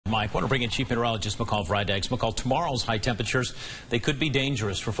Mike, I want to bring in Chief Meteorologist McCall Vrydaghs. McCall, tomorrow's high temperatures, they could be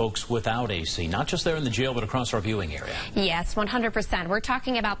dangerous for folks without AC, not just there in the jail, but across our viewing area. Yes, 100%. We're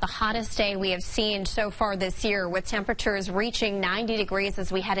talking about the hottest day we have seen so far this year, with temperatures reaching 90 degrees as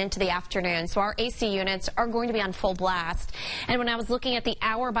we head into the afternoon. So our AC units are going to be on full blast. And when I was looking at the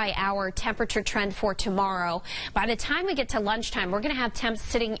hour-by-hour temperature trend for tomorrow, by the time we get to lunchtime, we're going to have temps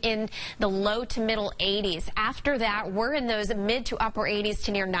sitting in the low to middle 80s. After that, we're in those mid to upper 80s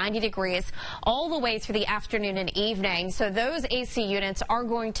to near 90 degrees all the way through the afternoon and evening. So those AC units are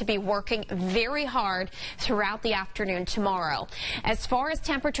going to be working very hard throughout the afternoon tomorrow. As far as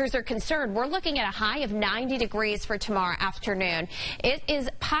temperatures are concerned, we're looking at a high of 90 degrees for tomorrow afternoon. It is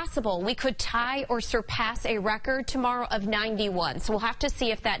possible we could tie or surpass a record tomorrow of 91. So we'll have to see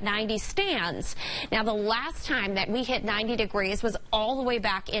if that 90 stands. Now, the last time that we hit 90 degrees was all the way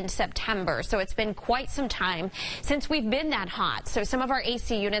back in September. So it's been quite some time since we've been that hot. So some of our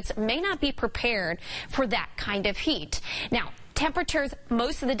AC units may not be prepared for that kind of heat. Now, temperatures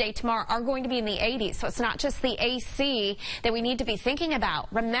most of the day tomorrow are going to be in the 80s, so it's not just the AC that we need to be thinking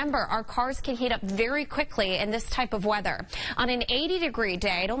about. Remember, our cars can heat up very quickly in this type of weather. On an 80-degree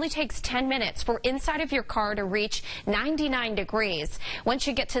day, it only takes 10 minutes for inside of your car to reach 99 degrees. Once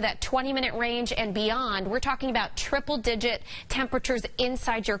you get to that 20-minute range and beyond, we're talking about triple-digit temperatures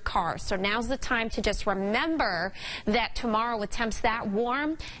inside your car. So now's the time to just remember that tomorrow, with temps that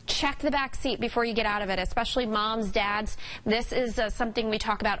warm, check the back seat before you get out of it, especially moms, dads. This is something we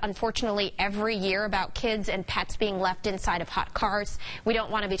talk about, unfortunately, every year, about kids and pets being left inside of hot cars. We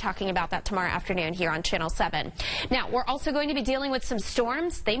don't want to be talking about that tomorrow afternoon here on Channel 7. Now, we're also going to be dealing with some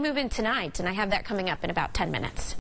storms. They move in tonight, and I have that coming up in about 10 minutes.